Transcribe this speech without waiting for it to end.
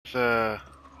that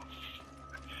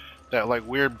like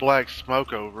weird black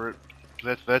smoke over it.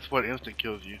 That's what instant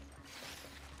kills you.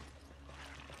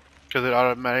 Because it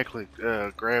automatically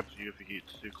grabs you if you get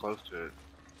too close to it.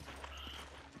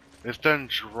 It's done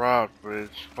drop, but it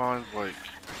spawns like.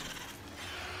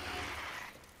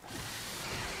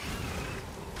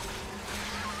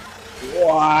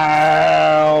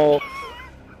 Wow!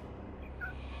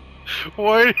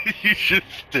 Why did you just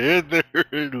stand there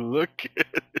and look at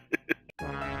it?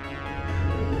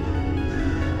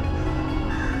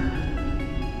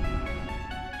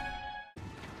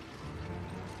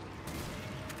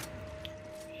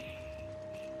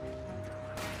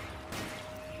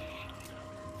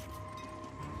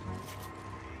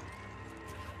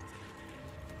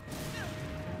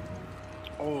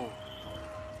 Oh.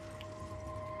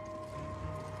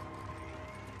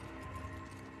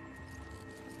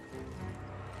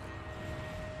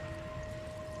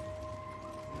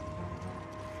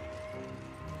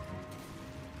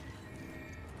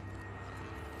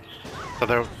 So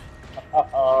there.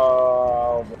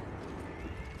 Oh.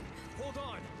 Hold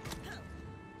on.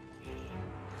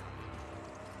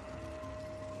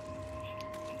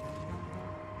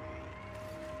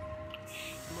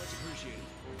 Much appreciated.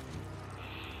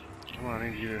 Come on, I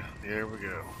need you to. There we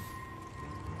go.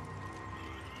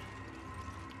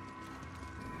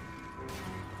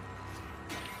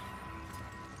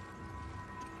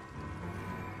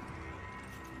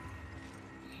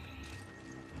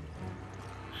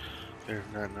 There's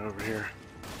nothing over here.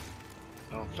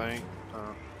 I don't think.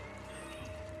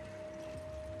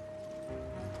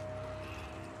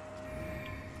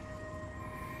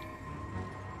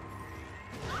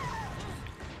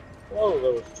 Whoa,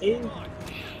 there was two?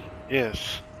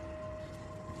 Yes.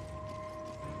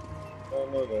 I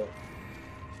don't know that.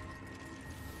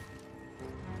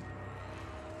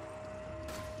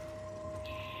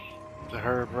 The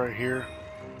herb right here.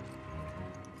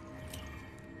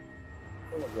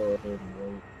 I'm gonna go ahead and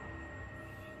wait.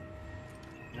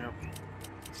 Yep.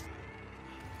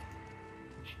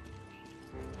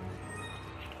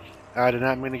 I did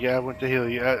not mean to get. I went to heal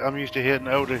you. I'm used to hitting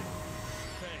O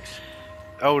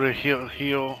to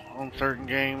heal on certain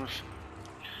games.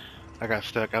 I got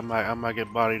stuck. I might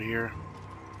get bodied here.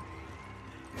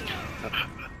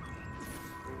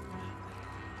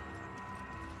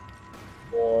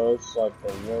 Boy, it's like the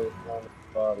worst kind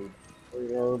of body.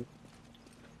 Freehand.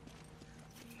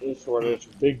 This is where this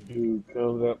big dude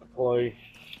comes out to play.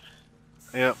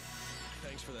 Yep.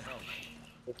 Thanks for the help.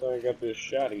 Good thing I got this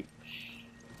shotty.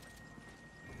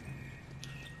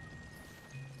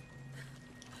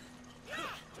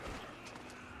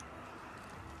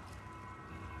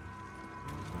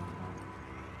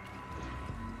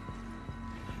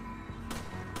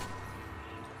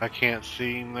 I can't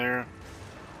see him there.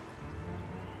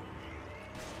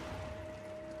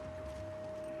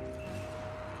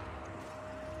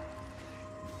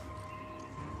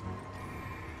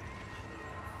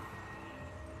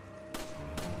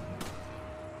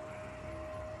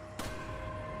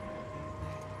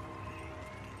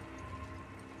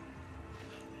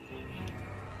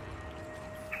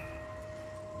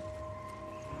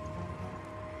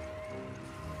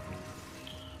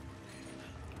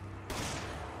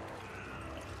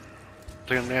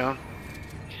 Take him down.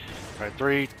 Alright,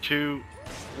 3, 2,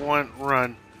 1,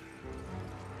 run.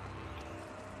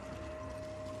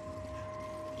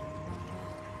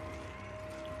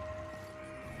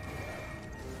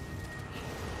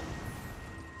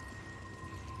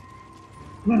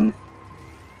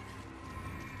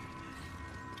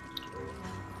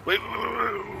 Wait.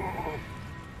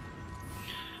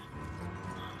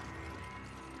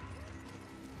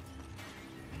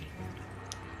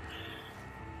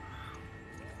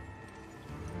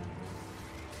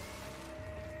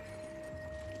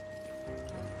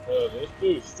 This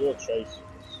dude's still chasing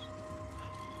us.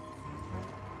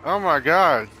 Oh my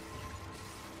god.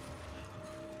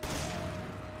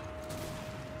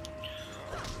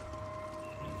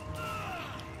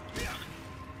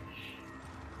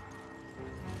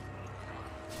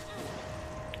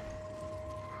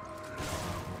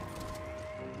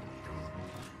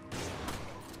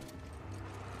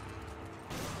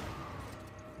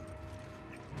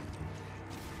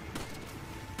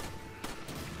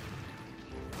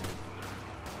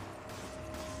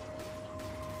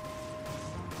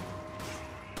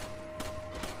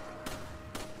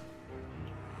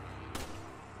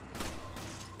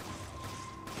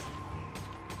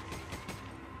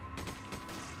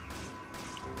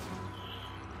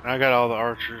 I got all the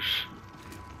archers.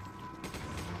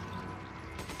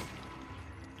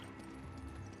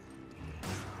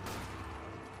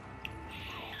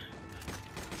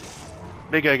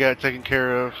 Big guy got taken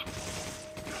care of.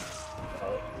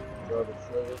 Alright, grab a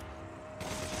sugar.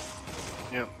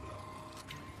 Yep.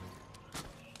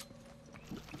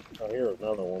 Oh, here's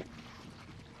another one.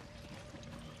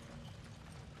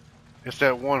 It's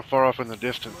that one far off in the Much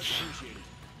distance. appreciated.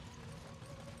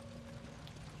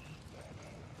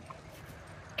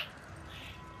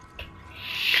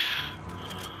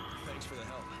 Thanks for the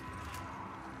help.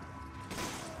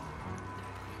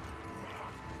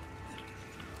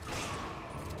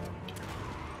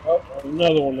 Oh, there's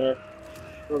another one there.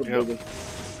 Sort of Yep. big one.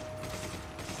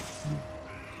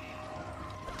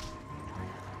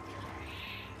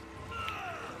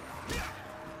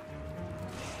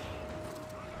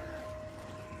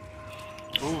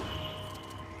 Ooh.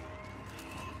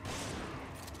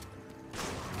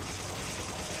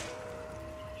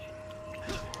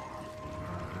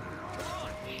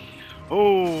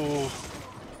 Oh,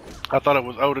 I thought it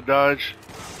was O to dodge.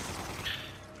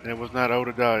 It was not O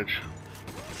to dodge.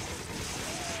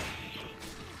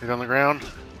 He's on the ground.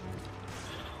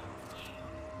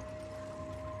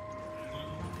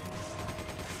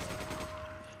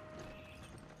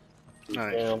 He's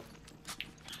Nice. down.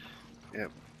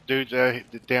 Yep. Dude's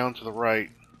down to the right.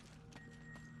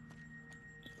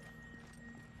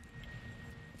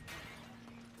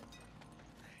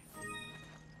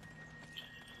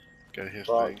 Got his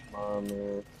Rock thing. mine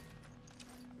there.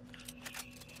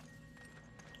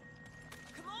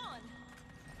 Come on.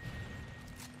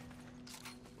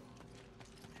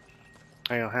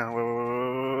 Hang on,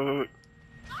 wait.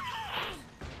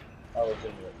 I was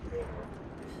in that corner.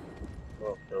 I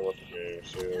don't care what the game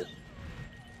says.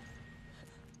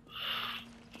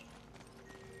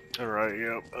 Alright,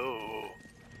 yep. Oh.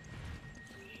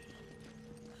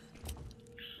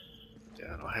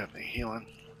 Yeah, I don't have any healing.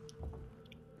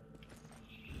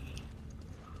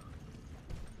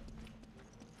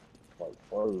 Like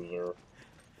froze there.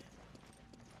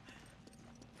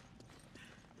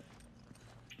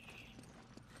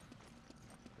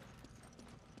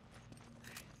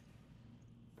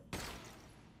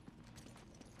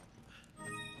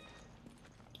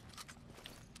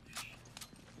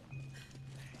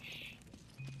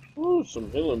 Ooh,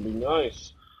 some healing be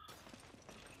nice.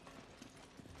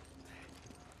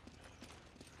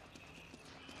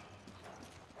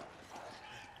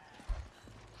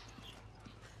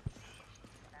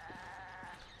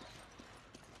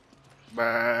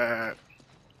 But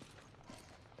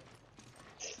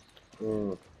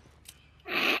Mm.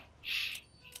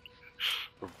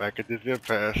 we're back at the zip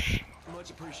pass. Much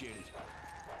appreciated.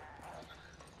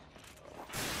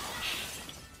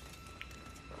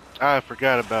 I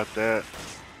forgot about that.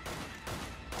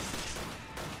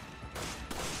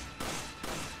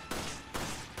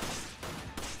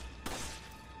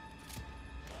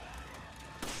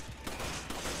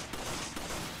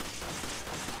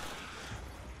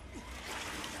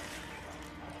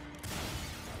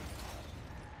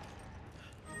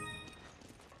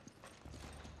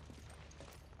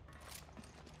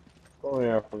 Oh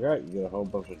yeah, I forgot you get a whole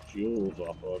bunch of jewels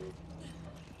off of them.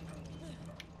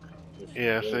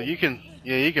 Yeah, so you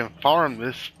can farm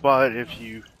this spot if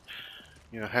you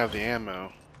have the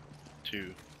ammo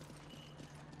to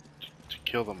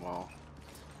kill them all.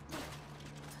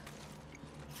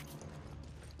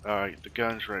 Alright, the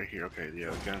gun's right here. Okay, yeah,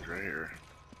 the gun's right here.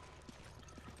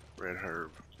 Red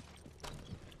herb.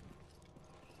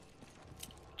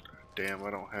 Damn,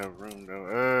 I don't have room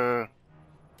though.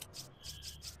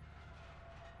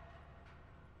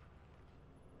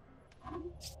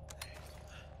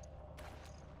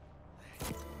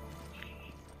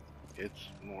 It's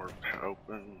more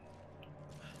open.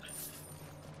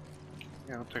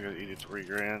 Yeah, I'll take an 83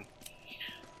 grand.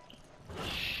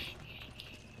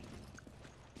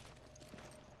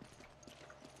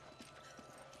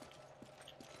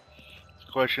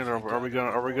 Question: Are we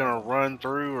gonna run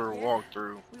through or Yeah. walk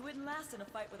through? We wouldn't last in a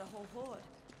fight with a whole horde.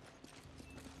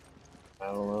 I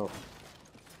don't know.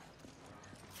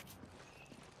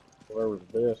 Whatever's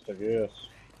best, I guess.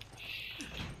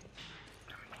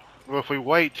 Well, if we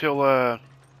wait till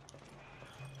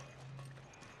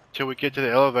we get to the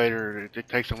elevator, it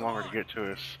takes them longer to get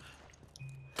to us.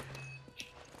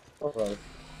 Okay.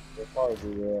 We'll probably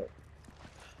do that.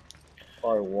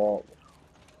 Probably walk.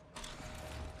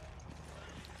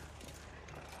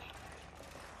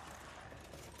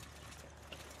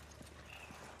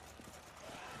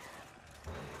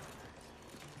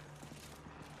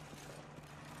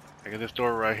 Like this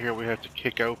door right here, we have to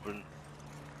kick open.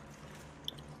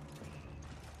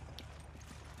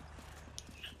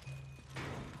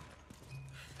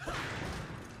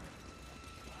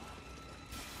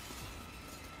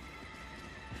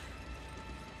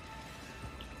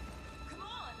 Come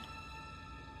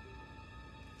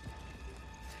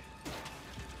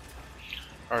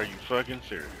Are you fucking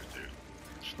serious, dude?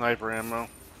 Sniper ammo?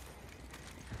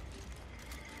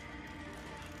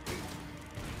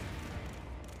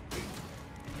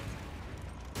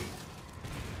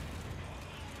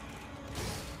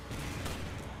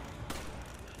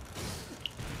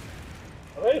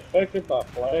 Are they affected by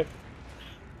flash?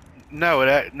 No, it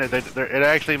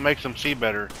actually makes them see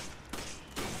better.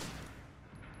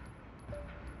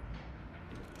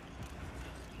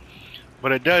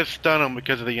 But it does stun them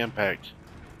because of the impact.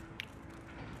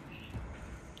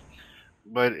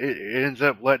 But it ends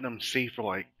up letting them see for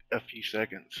like a few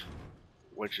seconds,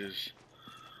 which is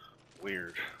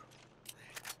weird.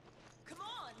 Come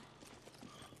on.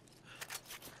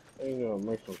 They gonna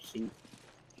make them see.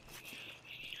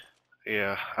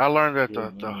 Yeah, I learned that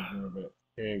Yeah, the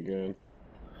handgun.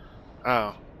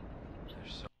 oh.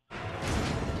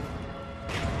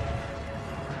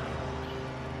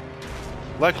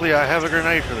 Luckily, I have a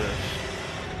grenade for this.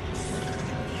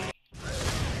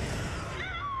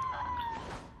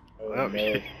 Oh Well,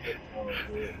 no.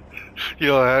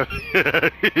 you'll have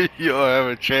you'll have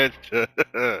a chance to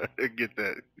get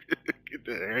that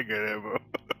handgun ammo.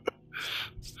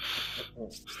 All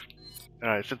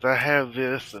right, since I have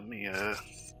this, let me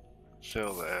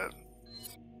sell that.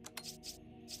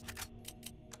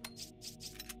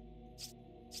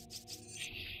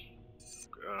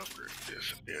 Upgrade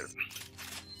this again.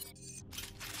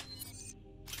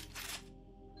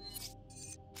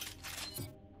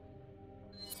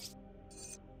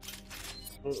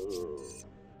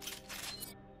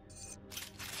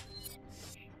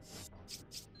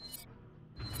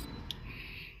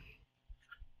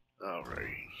 All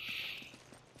right.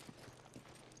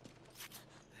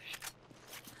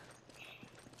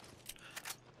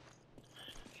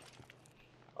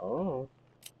 Oh.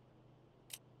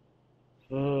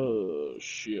 Oh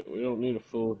shit, we don't need a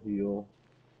full heal.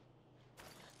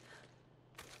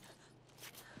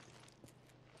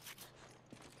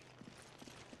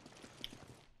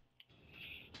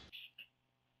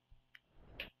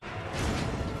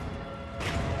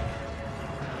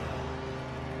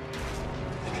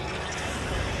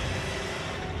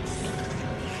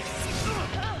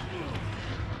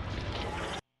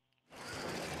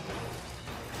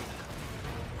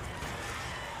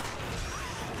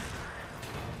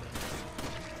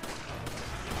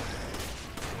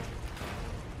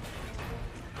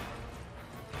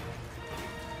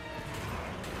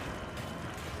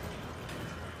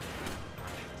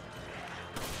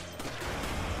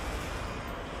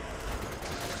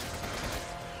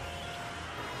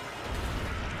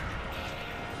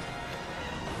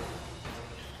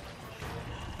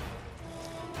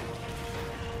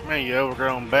 Man, you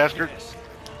overgrown bastard.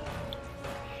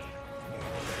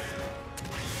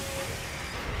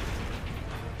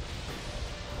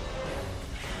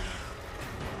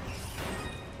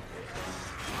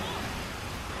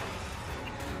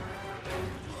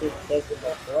 Affected by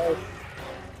flash.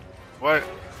 What?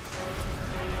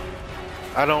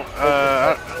 I don't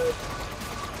I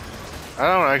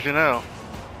don't actually know.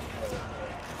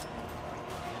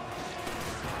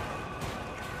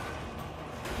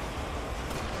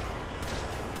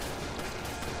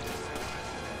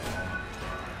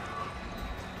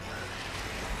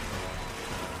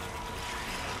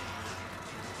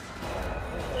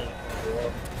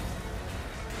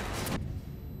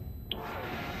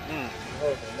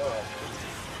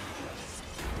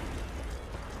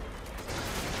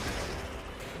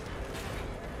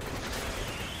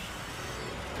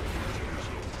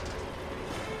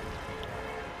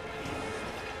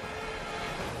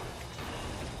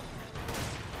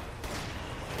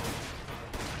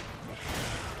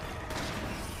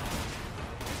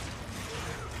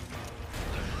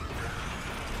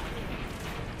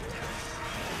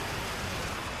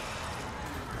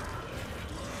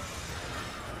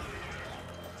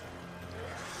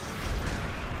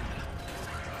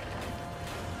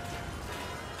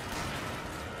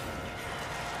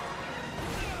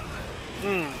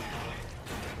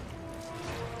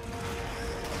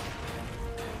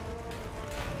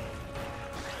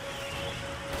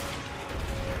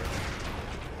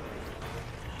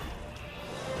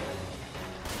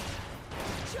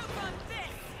 Choke on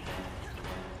this.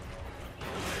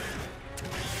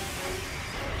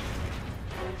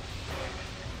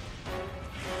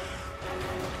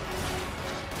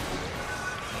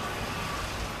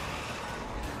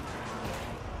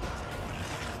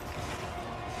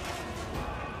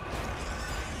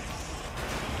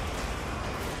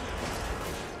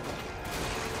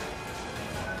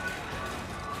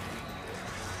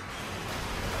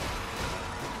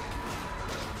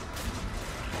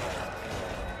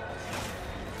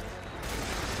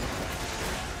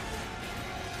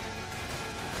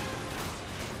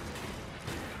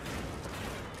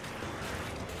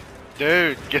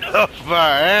 Dude, get off my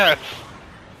ass!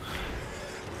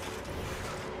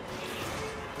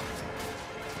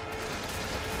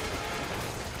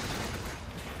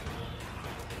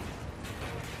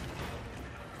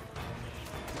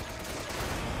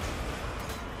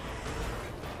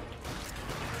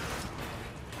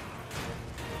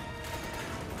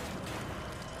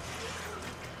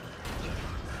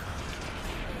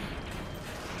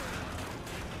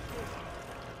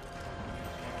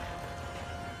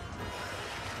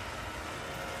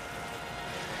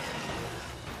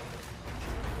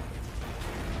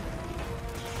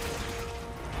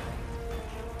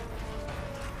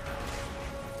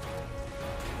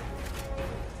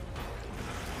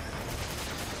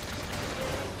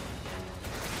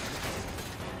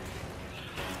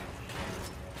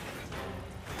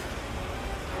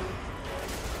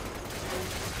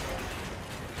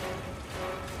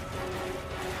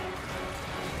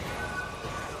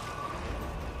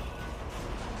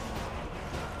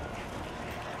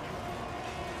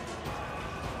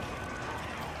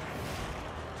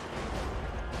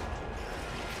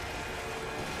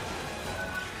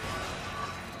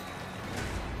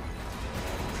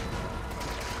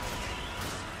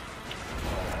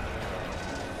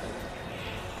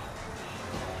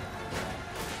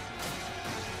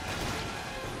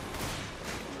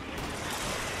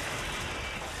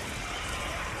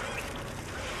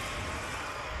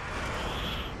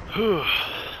 Whew.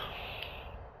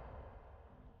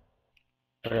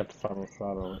 I got the final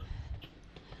shot on it.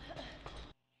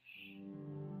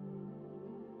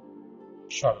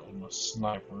 Shot it with my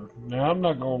sniper. Now, I'm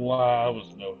not gonna lie, I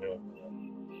was no help.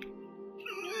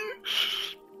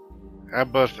 I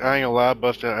ain't gonna lie, I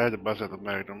had to bust out the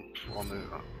Magnum on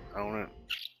it.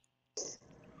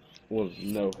 Was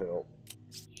no help.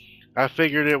 I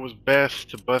figured it was best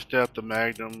to bust out the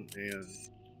Magnum and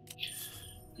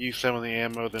use some of the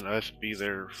ammo than us be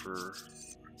there for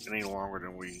any longer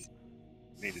than we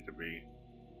needed to be.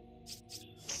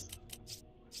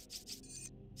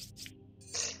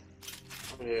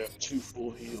 We have 2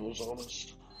 full heals on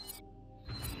us.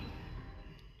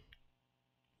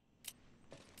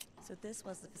 So this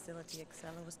was the facility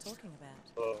Excella was talking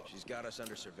about. She's got us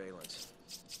under surveillance.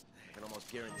 I can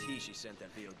almost guarantee she sent that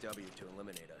VOW to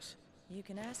eliminate us. You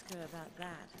can ask her about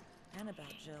that, and about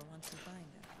Jill once you find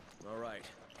her. All right,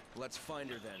 let's find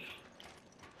her then.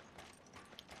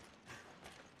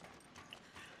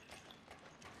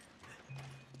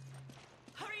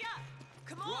 Hurry up!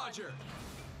 Come on! Roger!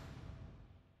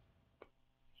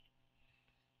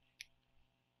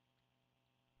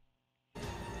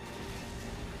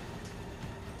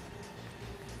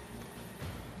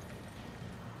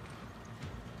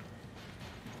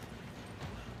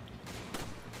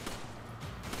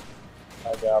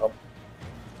 I got him.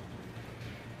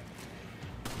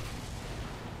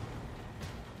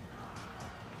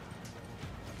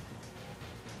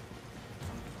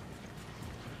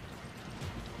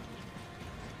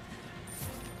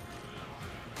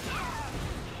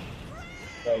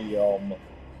 Hey,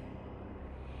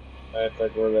 I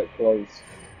think we're that close.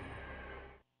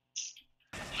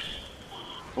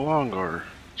 Along our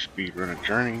speedrunning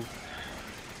journey,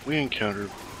 we encountered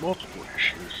multiple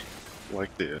issues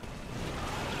like this.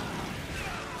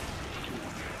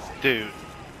 Dude,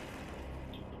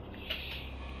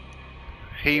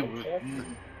 he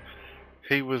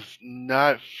was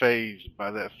not fazed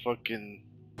by that fucking.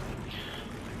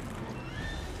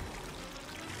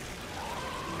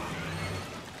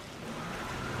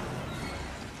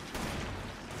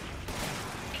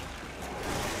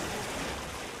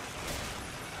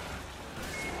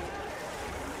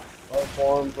 Both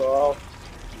arms are off.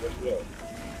 Let's go.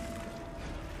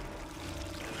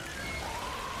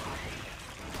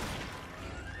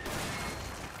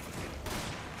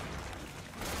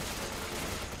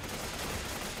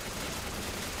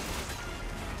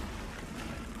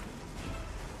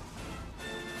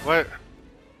 What?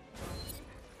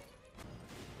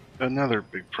 Another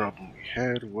big problem we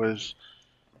had was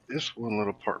this one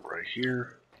little part right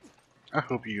here. I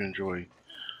hope you enjoy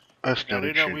us Now, down do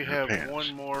you know in we your have pants.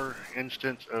 one more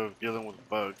instance of dealing with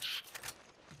bugs.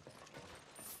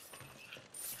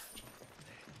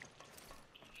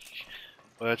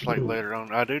 But it's like later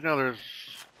on. I do know there's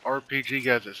RPG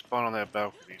guys that spawn on that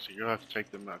balcony, so you'll have to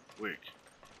take them out quick.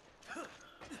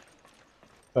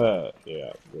 Yeah,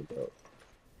 good job.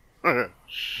 Hold on!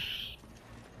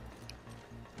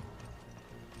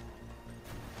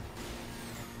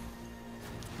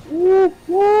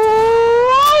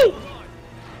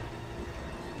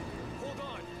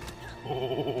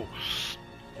 Oh,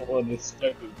 I wasn't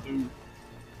expecting to.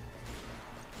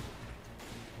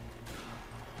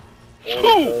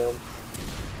 Phew!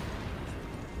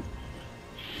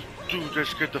 Dude, that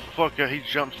scared the fuck out. He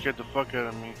jump scared the fuck out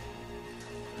of me.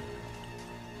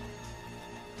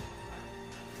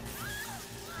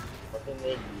 Fucking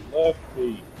with the left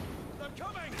feet. I'm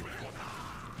coming!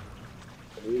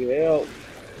 I need help.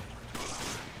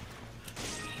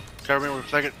 Cover me for a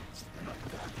second.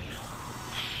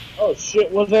 Oh shit,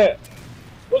 what's that?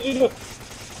 What's he doing?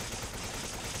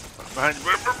 Behind you.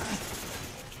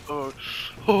 Oh.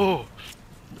 Oh.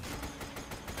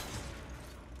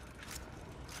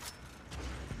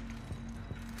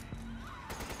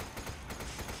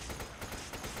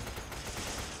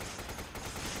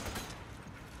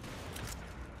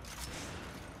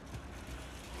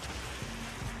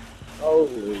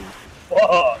 Holy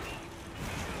fuck!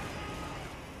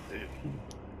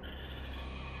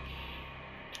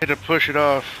 Had to push it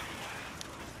off.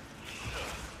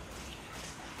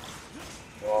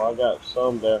 Well, I got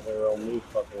some down here on me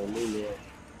fucking with me now.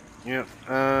 Yep.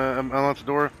 I'm out the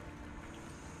door.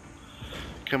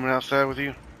 Coming outside with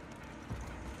you.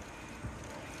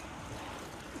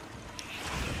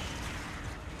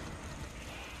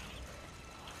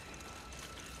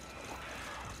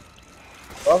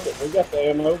 Fuck it, we got the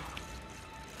ammo.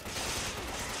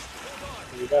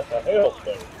 We got the health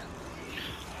though.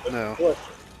 That's No. the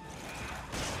question.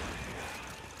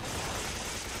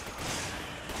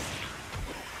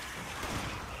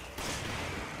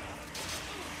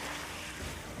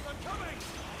 I'm coming!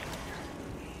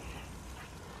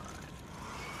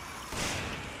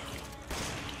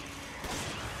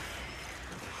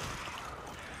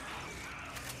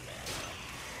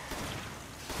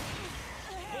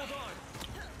 Hold on!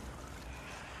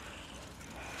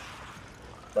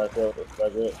 Back up, it's back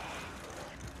up.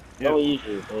 Yep. How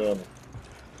easy is the ammo?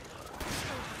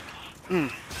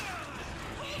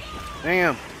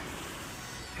 Damn.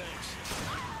 Thanks.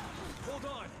 Hold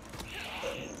on!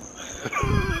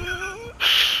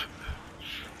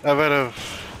 I've had a.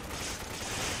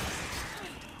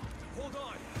 Hold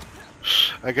on!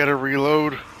 I gotta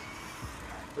reload.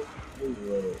 Run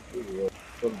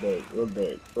back, run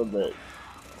back, run back.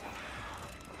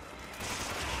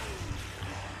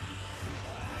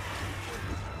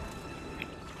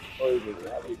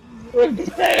 Run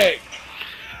back!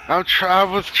 I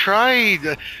was trying.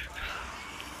 7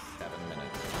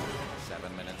 minutes.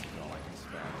 7 minutes is all I can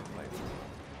spare to play this.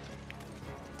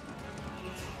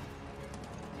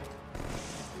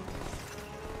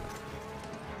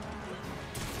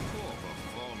 Poor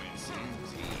performance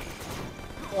indeed.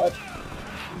 What?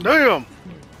 Damn.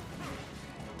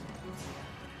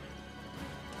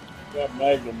 Got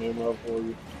magnum ammo for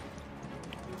you.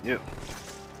 Yep.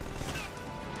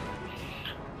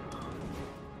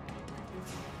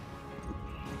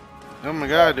 Oh my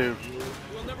god, dude.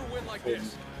 We'll never win like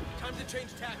this. Time to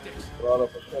change tactics. Brought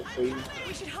up a cutscene.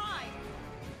 We should hide.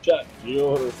 Shot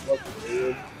Jill in her fucking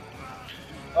head.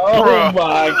 Oh Bruh. my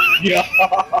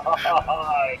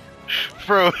god!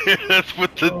 Bro, that's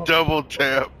with the double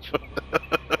tap.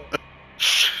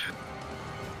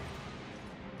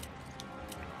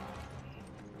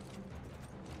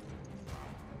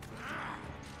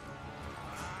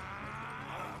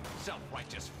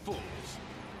 Self-righteous fools.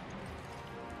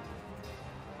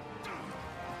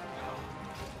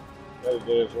 That was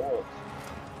his once.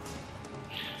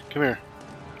 Come here.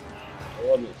 I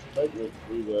wasn't expecting it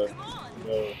to be the, Come on.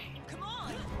 you know, Come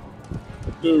on.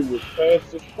 the dude was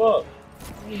fast as fuck. What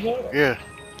was that? Yeah.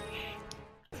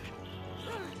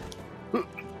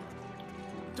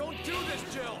 Don't do this,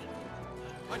 Jill!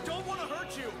 I don't want to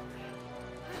hurt you!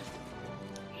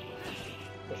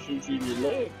 I'll shoot you in your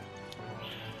leg.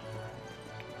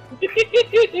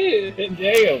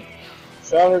 Damn!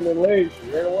 Shot her in the leg, she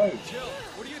ran away. Jill,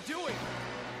 what are you doing?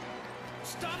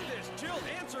 Stop this! Jill,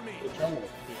 answer me! What's wrong with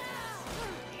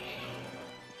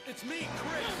It's me,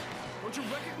 Chris! Don't you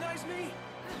recognize me?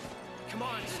 Come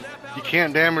on, snap out You of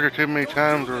can't it. damage her too many Don't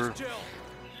times do or this, Jill.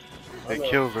 it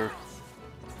kills her.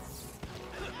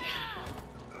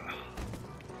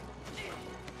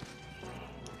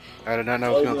 I did not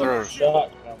know it was gonna throw her.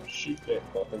 Shot, and I'm gonna shoot that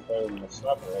fucking thing with my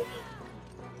sniper rifle.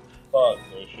 Fuck,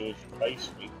 man, she just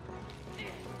faced me.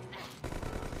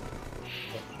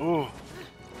 Ooh.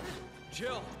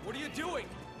 Jill, what are you doing?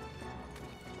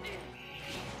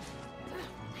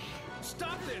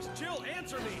 Stop this! Jill,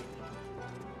 answer me!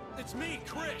 It's me,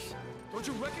 Chris! Don't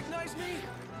you recognize me?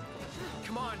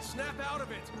 Come on, snap out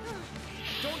of it!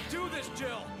 Don't do this,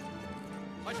 Jill!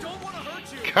 I don't want to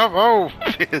hurt you! Come on,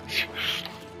 bitch.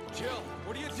 Jill,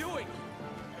 what are you doing?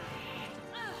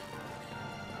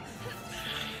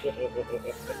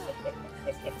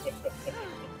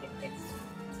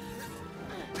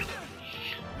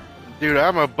 Dude,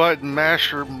 I'm a button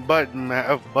masher, of button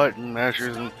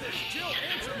mashers, and Stop this! Jill,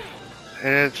 answer me!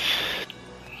 And it's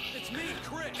It's me,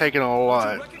 Chris. taking a Don't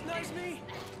lot. you recognize me?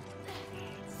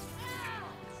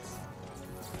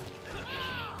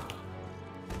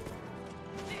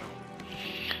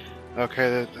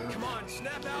 Okay, Come on,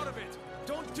 snap out of it.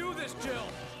 Don't do this, Jill.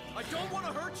 I don't want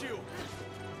to hurt you.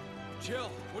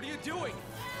 Jill, what are you doing?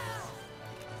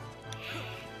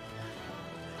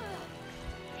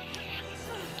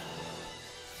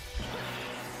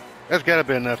 that's gotta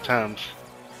be enough times.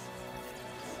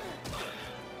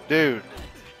 Dude.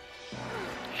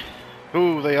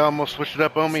 Ooh, they almost switched it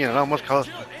up on me and it almost cost.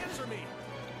 Jill, answer me.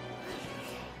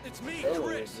 It's me, Oh,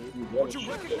 Chris. dude, you Don't gotta you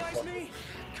shoot that recognize fucker. me?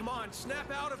 Come on,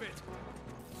 snap out of it.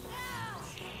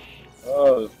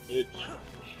 Oh, this bitch.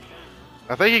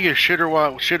 I think you can shoot it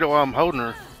while I'm holding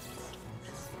her.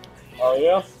 Oh,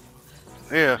 yeah?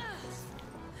 Yeah.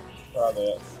 Try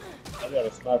that. I got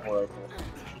a sniper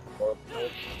rifle.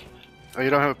 Oh, you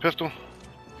don't have a pistol?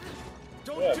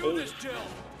 Don't Yeah, do dude. this, Jill.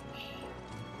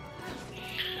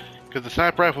 Because the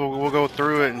sniper rifle will go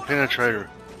through it and penetrate her.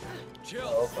 Jill,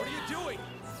 Oh, okay. what are you doing?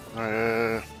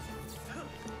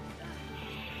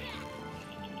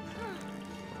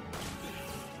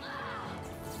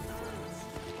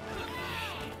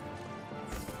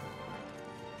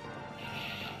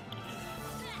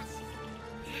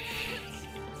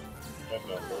 That's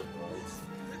not working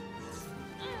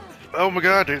Oh my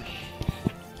god, dude.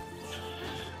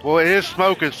 Well, it is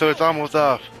smoking, so it's almost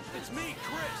off. It's me,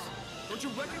 Chris. Don't you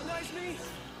recognize me?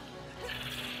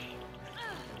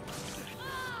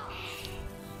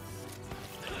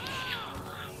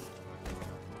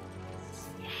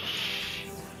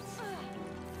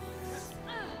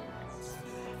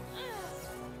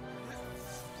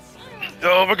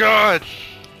 Oh my god!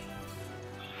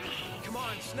 Come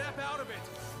on, snap out of it.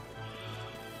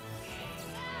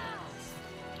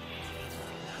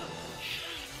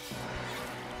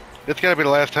 It's gotta be the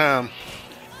last time.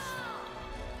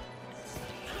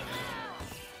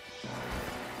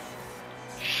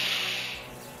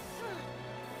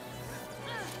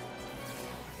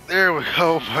 There we go.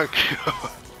 Oh my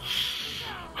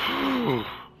god.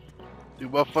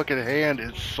 Dude, my fucking hand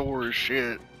is sore as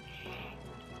shit.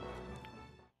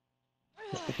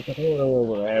 I don't know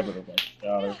what would happen if I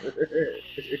shot her.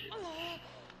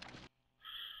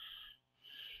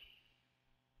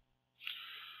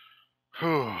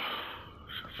 Whew.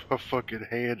 My fucking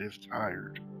hand is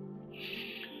tired.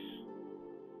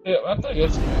 Yeah, I think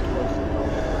that's a good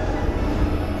question.